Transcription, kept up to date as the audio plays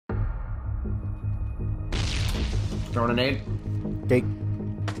Throwing a nade. Okay.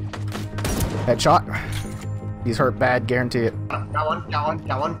 Headshot. He's hurt bad, guarantee it.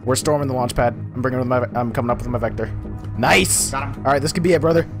 Got one. We're storming the launch pad. I'm coming up with my vector. Nice! Got him. Alright, this could be it,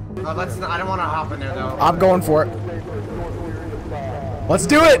 brother. I don't want to hop in there, though. I'm going for it. Let's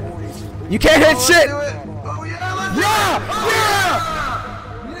do it! You can't hit shit! Do it. Oh, yeah, let's Yeah!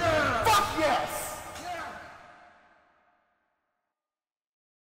 Yeah! Fuck yes!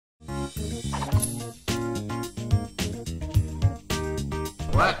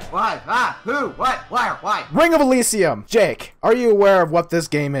 What? Why? Ah! Who? What? Where? Why? Ring of Elysium. Jake, are you aware of what this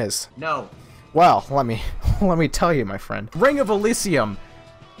game is? No. Well, let me tell you, my friend. Ring of Elysium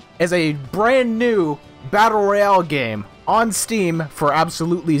is a brand new battle royale game on Steam for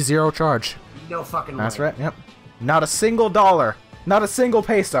absolutely zero charge. No fucking way. That's right. Yep. Not a single dollar, not a single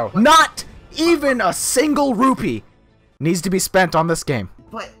peso, not even a single rupee needs to be spent on this game.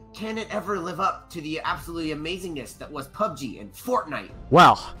 But can it ever live up to the absolutely amazingness that was PUBG and Fortnite?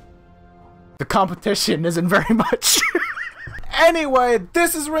 Well, the competition isn't very much. Anyway,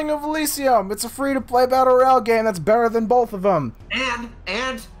 this is Ring of Elysium. It's a free-to-play battle royale game that's better than both of them.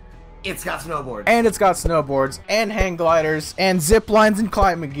 And it's got snowboards. And it's got snowboards, and hang gliders, and zip lines and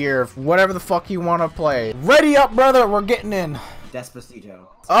climbing gear, whatever the fuck you want to play. Ready up, brother, we're getting in. Despacito.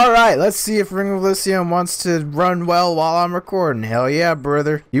 Alright, let's see if Ring of Elysium wants to run well while I'm recording. Hell yeah,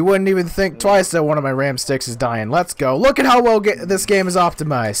 brother. You wouldn't even think twice that one of my RAM sticks is dying. Let's go. Look at how well this game is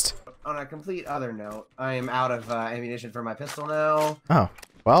optimized. On a complete other note, I am out of ammunition for my pistol now. Oh,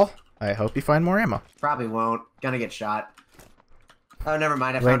 well, I hope you find more ammo. Probably won't. Gonna get shot. Oh, never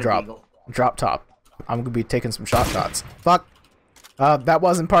mind. I Rain found a drop. beagle. Drop top. I'm gonna be taking some shots. Fuck. That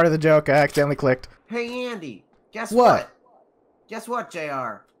wasn't part of the joke. I accidentally clicked. Hey, Andy. Guess What? what? Guess what,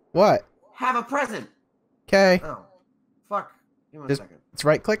 JR? What? Have a present. Okay. Oh. Fuck. Give me one Just, second. it's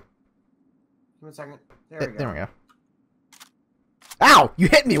right click. Give me a second. There we go. There we go. Ow! You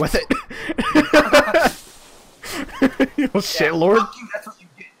hit me with it! You shit lord. Fuck you, that's what you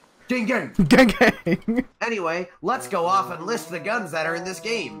get. Gang gang. Gang gang. Anyway, let's go off and list the guns that are in this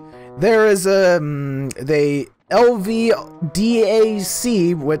game. There is the LVDAC.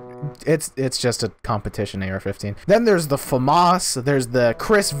 What? It's just a competition AR-15. Then there's the FAMAS. There's the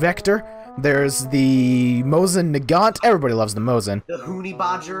Chris Vector. There's the Mosin Nagant. Everybody loves the Mosin. The Hooney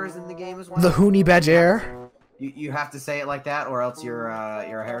Badger is in the game as well. The Hooney Badger. You have to say it like that, or else you're a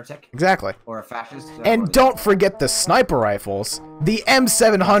heretic. Exactly. Or a fascist. And don't forget the sniper rifles, the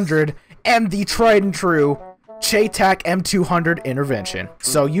M700, and the tried and true Chaytak M200 intervention.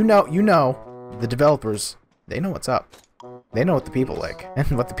 So you know, the developers, they know what's up. They know what the people like,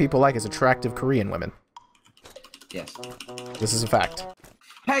 and what the people like is attractive Korean women. Yes. This is a fact.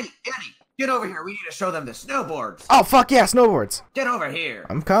 Hey, Eddie, get over here. We need to show them the snowboards. Oh fuck yeah, snowboards. Get over here.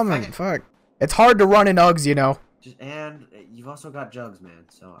 I'm coming. Fuck. It's hard to run in Uggs, you know. And you've also got jugs, man.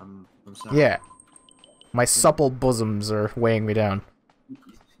 So I'm sorry. Yeah. My supple bosoms are weighing me down.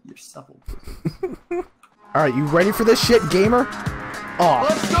 You're supple. All right, you ready for this shit, gamer? Oh.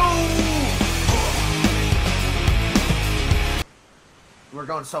 Let's go! We're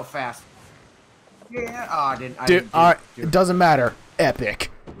going so fast. Yeah. Oh, I didn't. Dude, alright, it doesn't matter. Epic.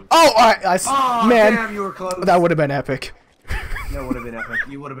 Oh, oh, man, damn, you were close. That would have been epic. That would have been epic.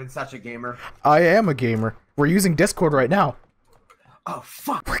 You would have been such a gamer. I am a gamer. We're using Discord right now. Oh,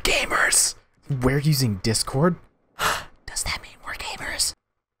 fuck. We're gamers. We're using Discord? Does that mean we're gamers?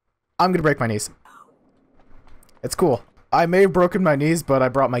 I'm gonna break my knees. It's cool. I may have broken my knees, but I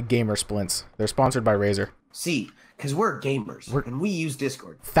brought my gamer splints. They're sponsored by Razer. See, because we're gamers, and we use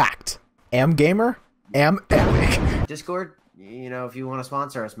Discord. Fact. Am gamer, am epic. Discord, you know, if you want to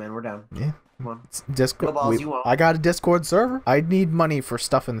sponsor us, man, we're down. Yeah. Come on. Discord. You won't. I got a Discord server. I need money for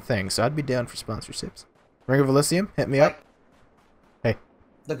stuff and things, so I'd be down for sponsorships. Ring of Elysium, hit me up. Hey.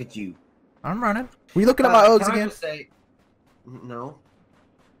 Look at you. I'm running. Were you looking at my Uggs can I again? just say, no.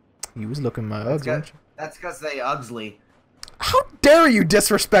 You was looking at my Uggs, weren't you? That's because they Ugsley. How dare you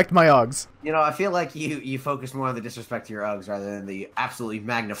disrespect my Uggs? You know, I feel like you focus more on the disrespect to your Uggs rather than the absolutely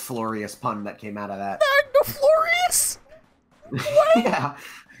magniflorious pun that came out of that. Magniflorious? Yeah.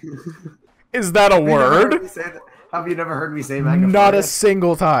 Is that a word? Have you never heard me say magniflorious? Not a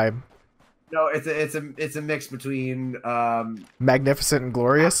single time. No, it's a mix between magnificent and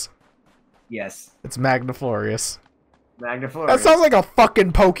glorious. Yes. It's magniflorious. Magniflorious. That sounds like a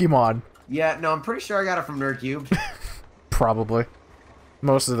fucking Pokemon. Yeah, no, I'm pretty sure I got it from Nerdcubed. Probably.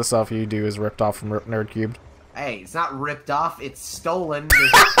 Most of the stuff you do is ripped off from Nerdcubed. Hey, it's not ripped off, it's stolen.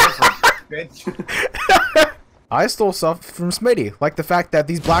 There's a difference, bitch. I stole stuff from Smitty, like the fact that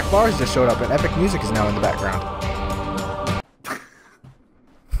these black bars just showed up and epic music is now in the background.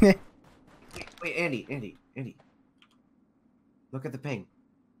 Wait, Andy. Look at the ping.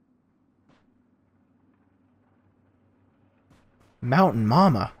 Mountain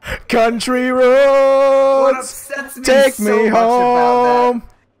Mama. Country roads, take me home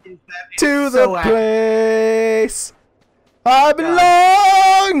to the place I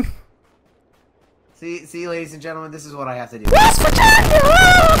belong. See, ladies and gentlemen, this is what I have to do. West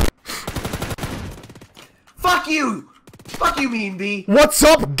Virginia! Fuck you! Fuck you, Mean Bee! What's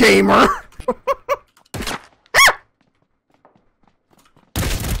up, gamer?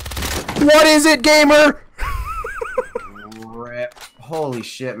 What is it, gamer? Rip. Holy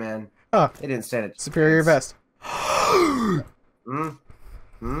shit, man. Oh, It didn't stand it. superior vest.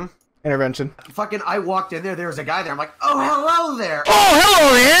 Intervention. Fucking, I walked in there, there was a guy there. I'm like, oh, hello there! Oh,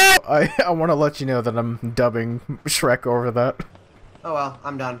 hello there! I want to let you know that I'm dubbing Shrek over that. Oh well,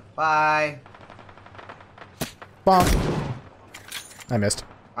 I'm done. Bye. Bomb. I missed.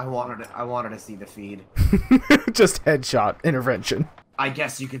 I wanted to see the feed. Just headshot intervention. I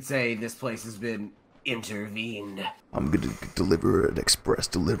guess you could say this place has been intervened. I'm gonna deliver an express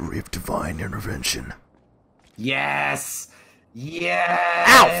delivery of divine intervention. Yes! Yes!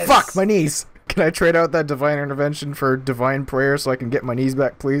 Ow! Fuck! My knees! Can I trade out that divine intervention for divine prayer so I can get my knees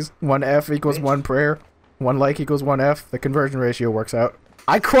back, please? 1 F equals 1 prayer. 1 like equals 1 F. The conversion ratio works out.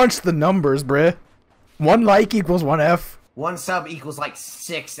 I crunched the numbers, bruh. 1 like equals 1 F. 1 sub equals like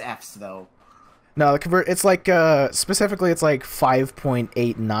 6 Fs, though. No, it's like, specifically it's like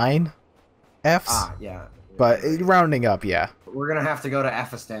 5.89 Fs. Ah, yeah. But rounding up, yeah. We're gonna have to go to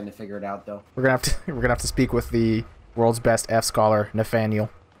Efistan to figure it out, though. We're gonna have to speak with the world's best F scholar, Nathaniel.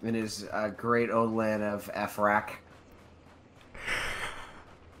 In his great old land of F-rack.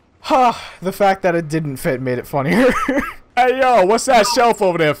 Ha! The fact that it didn't fit made it funnier. Hey yo, what's that shelf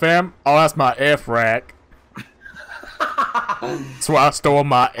over there, fam? Oh, that's my F rack. That's where I store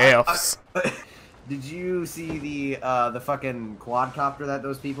my Fs. Did you see the fucking quadcopter that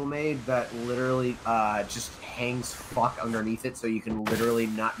those people made that literally just hangs fuck underneath it so you can literally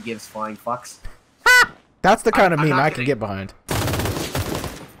not give flying fucks? That's the kind of I'm meme not I kidding. can get behind.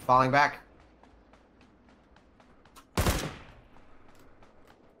 Falling back.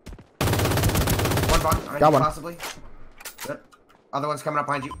 One behind Got you, one. possibly. Good. Other one's coming up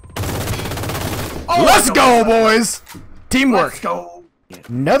behind you. Let's go, boys! Teamwork. Let's go.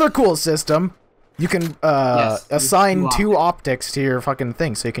 Another cool system. You can assign two two optics to your fucking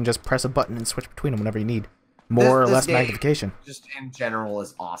thing, so you can just press a button and switch between them whenever you need. More or This less game, magnification. just in general,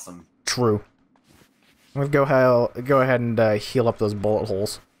 is awesome. True. I'm gonna go ahead and heal up those bullet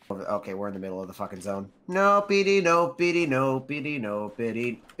holes. Okay, we're in the middle of the fucking zone. No pity, no pity, no pity, no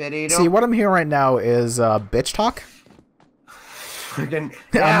pity, pity, no. See, what I'm hearing right now is bitch talk. Freaking,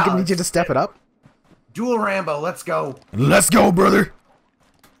 I'm gonna need you to step it up. Dual Rambo, let's go. Let's go, brother!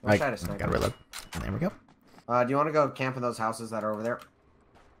 I'll I try to snipe gotta him. reload. There we go. Do you want to go camp in those houses that are over there?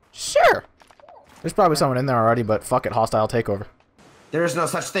 Sure! There's probably someone in there already, but fuck it, hostile takeover. There is no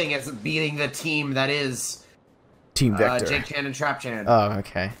such thing as beating the team that is Team Vector. Jake Chan and Trap Chan. Oh,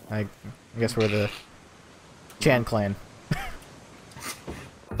 okay. I guess we're the Chan clan.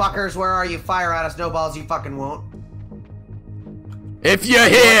 Fuckers, where are you? Fire at us, no balls, you fucking won't. If you're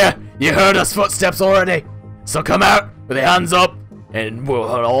here, you heard us footsteps already. So come out with your hands up, and we'll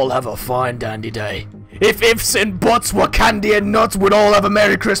all have a fine dandy day. If ifs and buts were candy and nuts, we'd all have a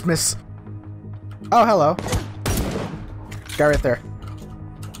Merry Christmas. Oh, hello. Guy right there.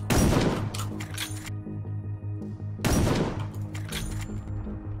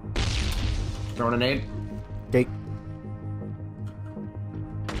 Throwing a nade. Gate.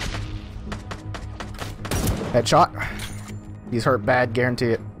 Headshot. He's hurt bad,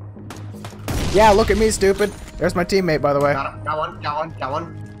 guarantee it. Yeah, look at me, stupid. There's my teammate, by the way. Got one, got one, got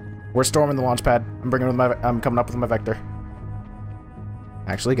one. We're storming the launch pad. I'm coming up with my vector.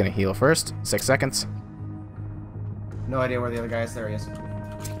 Actually, gonna heal first. 6 seconds. No idea where the other guy is. There he is.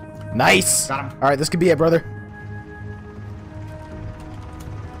 Nice. Got him. All right, this could be it, brother.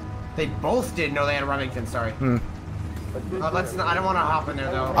 They both did know they had Remington, sorry. Let's not, I don't want to hop in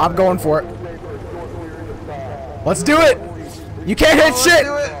there, though. I'm going for it. Let's do it. You can't hit shit.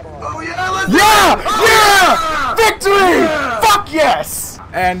 Let's do it. Oh, yeah, let's Yeah! do it. Yeah! Oh, Victory! Yeah! Fuck yes!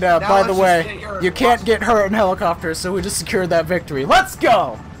 And by let's the just way, get your you can't get hurt in helicopters, so we just secured that victory. Let's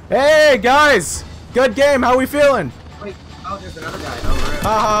go! Hey guys! Good game, how we feeling? Wait, oh, there's another guy.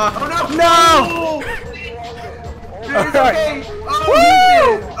 Oh, rip. Oh no! Dude, it's Alright. okay. Oh,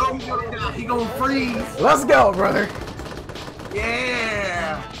 Woo! he did. Oh, he's gonna die. He gonna freeze. Let's go, brother!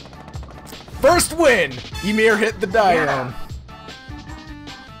 Yeah. First win! Ymir hit the dial. Yeah.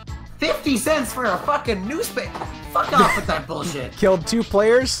 50 cents for a fucking newspaper. Fuck off with that bullshit. Killed 2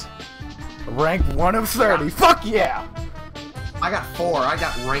 players. Ranked 1 of 30. Fuck yeah! I got 4. I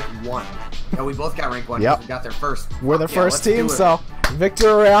got rank 1. No, we both got rank 1. Yep. We got there first. We're the first team, so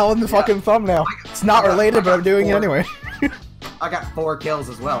Victor Royale in the fucking thumbnail. It's not related, but I'm doing it anyway. I got 4 kills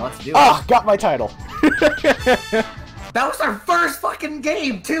as well. Let's do it. Oh, got my title. That was our first fucking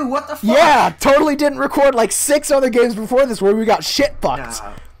game, too. What the fuck? Yeah, totally didn't record like 6 other games before this where we got shit fucked.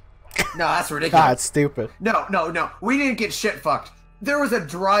 No, that's ridiculous. That's stupid. No. We didn't get shit fucked. There was a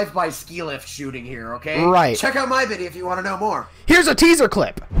drive-by ski lift shooting here, okay? Right. Check out my video if you want to know more. Here's a teaser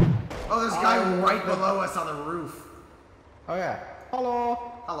clip. Oh, there's a guy right below us on the roof. Oh yeah. Hello.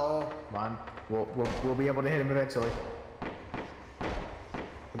 Hello. Come on. We'll be able to hit him eventually.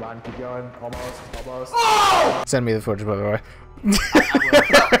 Come on, keep going. Almost. Oh! Send me the footage, by the way.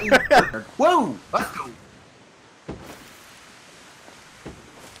 Whoa! Let's go.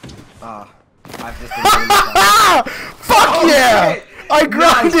 I've just been doing this. Fuck yeah! Shit. I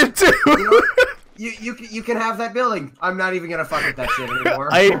grinded too. You can have that building. I'm not even gonna fuck with that shit anymore.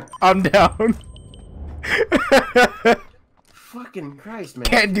 I'm down. Fucking Christ, man.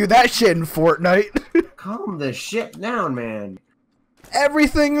 Can't do that shit in Fortnite. Calm the shit down, man.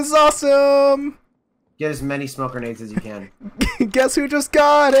 Everything is awesome. Get as many smoke grenades as you can. Guess who just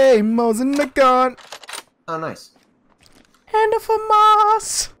got a Mosin the gun? Oh, nice. And a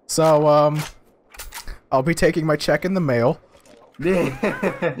FAMAS. So, I'll be taking my check in the mail.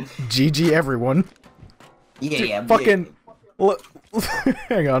 GG everyone. Yeah, fucking look.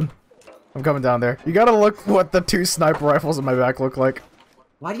 Hang on, I'm coming down there. You gotta look what the 2 sniper rifles in my back look like.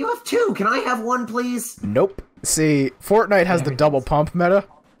 Why do you have 2? Can I have 1, please? Nope. See, Fortnite has the double pump meta.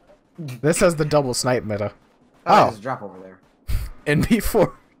 This has the double snipe meta. Oh, there's a drop over there.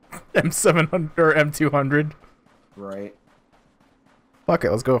 NB4 M700 or M200. Right. Fuck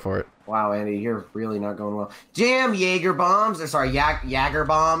it, let's go for it. Wow, Andy, you're really not going well. Jam Jaeger bombs, or sorry, Jagger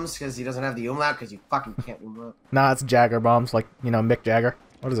bombs, because he doesn't have the umlaut, because you fucking can't umlaut. Nah, it's Jagger bombs, like, you know, Mick Jagger.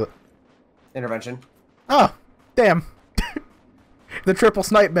 What is it? Intervention. Oh, damn. The triple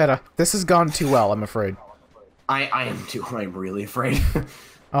snipe meta. This has gone too well, I'm afraid. I am too. I'm really afraid.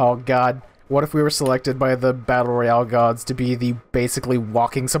 Oh god. What if we were selected by the Battle Royale gods to be the basically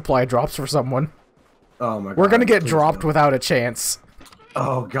walking supply drops for someone? Oh my god. We're gonna get dropped without a chance.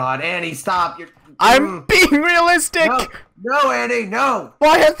 Oh god, Andy, stop! I'm being realistic! No, Andy, no!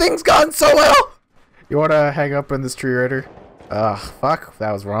 Why have things gone so well? You wanna hang up in this tree raider? Ugh, fuck,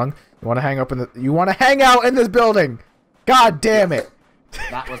 that was wrong. You wanna hang up in the- You wanna hang out in this building! God damn it!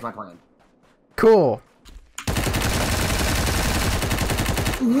 That was my plan. Cool.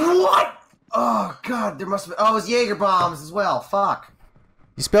 What? Oh god, there must have been- Oh, it was Jaeger bombs as well, fuck.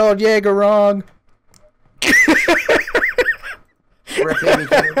 You spelled Jaeger wrong. Rip Andy,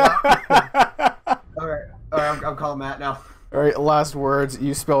 Alright, I'm calling Matt now. Alright, last words,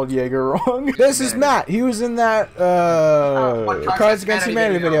 you spelled Jaeger wrong. This is Matt, he was in that, Cards Against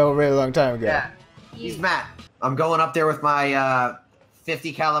Humanity video a really long time ago. Yeah, he's Matt. I'm going up there with my,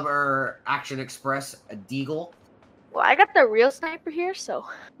 50 caliber Action Express, a Deagle. Well, I got the real sniper here, so...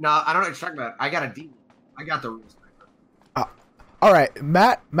 No, I don't know what you're talking about. I got a Deagle. I got the real sniper. Alright,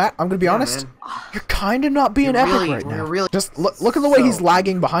 Matt, I'm gonna be honest. Man. You're kinda not being epic right now. Really Just look at the way he's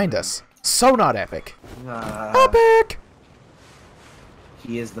lagging behind us. So not epic. Epic!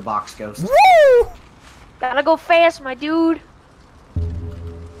 He is the box ghost. Woo! Gotta go fast, my dude.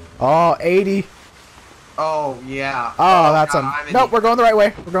 Oh, 80. Oh, yeah. Oh, that's nope, we're going the right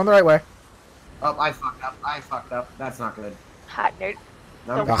way. We're going the right way. Oh, I fucked up. That's not good. Hot nerd.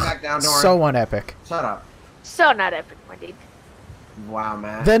 No, I'm back down, don't worry. So unepic. Shut up. So not epic, my dude. Wow,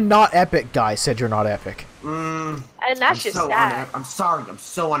 man. The not epic guy said you're not epic. And that's just so sad. I'm sorry. I'm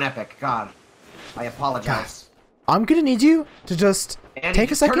so unepic. God. I apologize. God. I'm gonna need you to just Andy,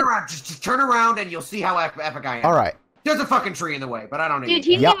 take a second. Turn around. Just turn around and you'll see how epic I am. Alright. There's a fucking tree in the way, but I don't need Dude,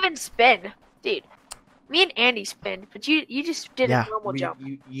 he didn't even spin. Dude. Me and Andy spinned, but you just did a normal jump.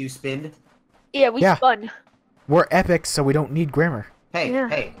 You spinned? Yeah, we spun. We're epic, so we don't need grammar.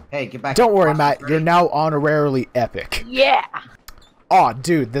 Hey, get back. Don't worry, Matt. You're now honorarily epic. Yeah. Aw,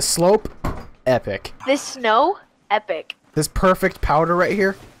 dude, this slope, epic. This snow, epic. This perfect powder right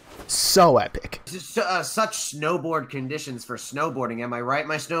here, so epic. Such snowboard conditions for snowboarding, am I right,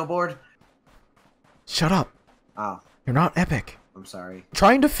 my snowboard? Shut up. Oh. You're not epic. I'm sorry.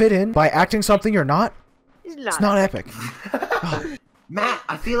 Trying to fit in by acting something you're not, it's not epic. Matt,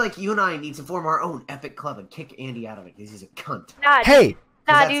 I feel like you and I need to form our own epic club and kick Andy out of it because he's a cunt. Nah, hey!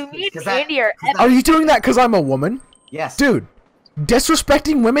 Nah, dude, me and Andy are epic. Are you doing that because I'm a woman? Yes. Dude,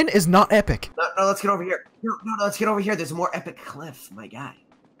 disrespecting women is not epic. No, let's get over here. No, let's get over here. There's a more epic cliff, my guy.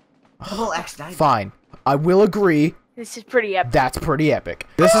 Double X diamond. Fine. I will agree. This is pretty epic. That's pretty epic.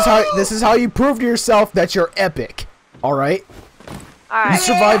 This is how you prove to yourself that you're epic. Alright? All You right.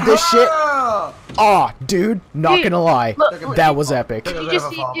 survived this shit? Oh! Aw, dude, not Dude, gonna lie. look, That was epic. Did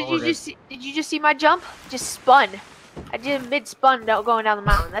you just see my jump? Just spun. I did a mid spun going down the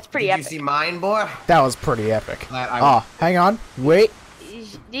mountain. That's pretty Did epic. you see mine, boy? That was pretty epic. That Oh, hang on. Wait.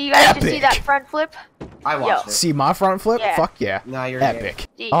 Do you guys just see Epic. that front flip? I watched it. See my front flip? Yeah. Fuck yeah. No, you're Epic.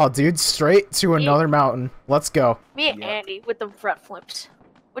 Dude. Oh, dude, straight to another mountain. Let's go. Me and Yeah. Andy with them front flips.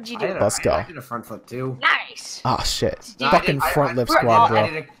 What'd you I do? did Let's go. I did a front flip too. Nice. Oh, shit. No, I Fucking did- I- front I- lip I- squad, I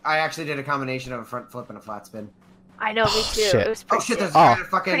bro. I actually did a combination of a front flip and a flat spin. I know, me Oh, too. shit. It was Oh pretty shit! There's sick. a guy Oh. on a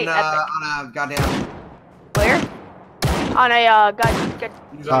fucking Pretty epic. on a goddamn. Where? On a God.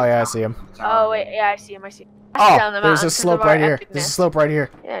 Oh, yeah, I see him. Oh wait, yeah, I see him. I see him. I see down the Oh, there's mountain a 'cause slope of our right here. There's a epicness. slope right here.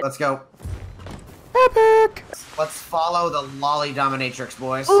 Yeah. Let's go. Epic! Let's follow the lolly dominatrix,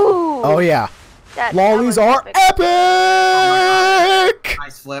 boys. Ooh. Oh, yeah. That Lollies was are epic. epic!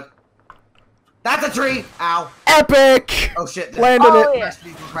 Nice flip. That's a tree. Ow. Epic! Oh shit. Landed Oh, it. yeah.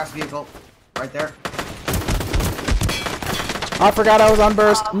 Crash vehicle. Right there. I forgot I was on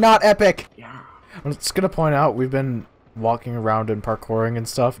burst. Not epic. Yeah. I'm just gonna point out we've been walking around and parkouring and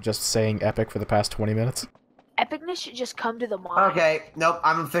stuff, just saying epic for the past 20 minutes. Epicness should just come to the mind. Okay. Nope.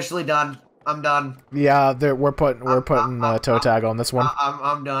 I'm officially done. I'm done. Yeah, we're putting toe tag on this one.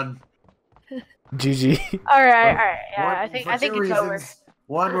 I'm done. GG. All right. Yeah, One- I think for two it's over. reasons.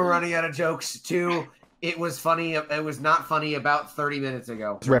 One, we're running out of jokes. Two, it was funny. It was not funny about 30 minutes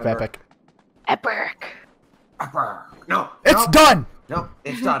ago. Rip Remember? epic. No. It's no, done. No,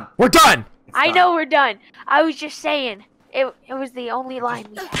 it's done. We're done. It's I done. know we're done. I was just saying. It was the only line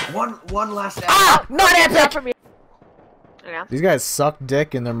we had. One last. Ah, not Not epic. from you. Yeah. These guys suck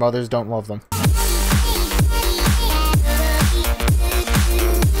dick and their mothers don't love them.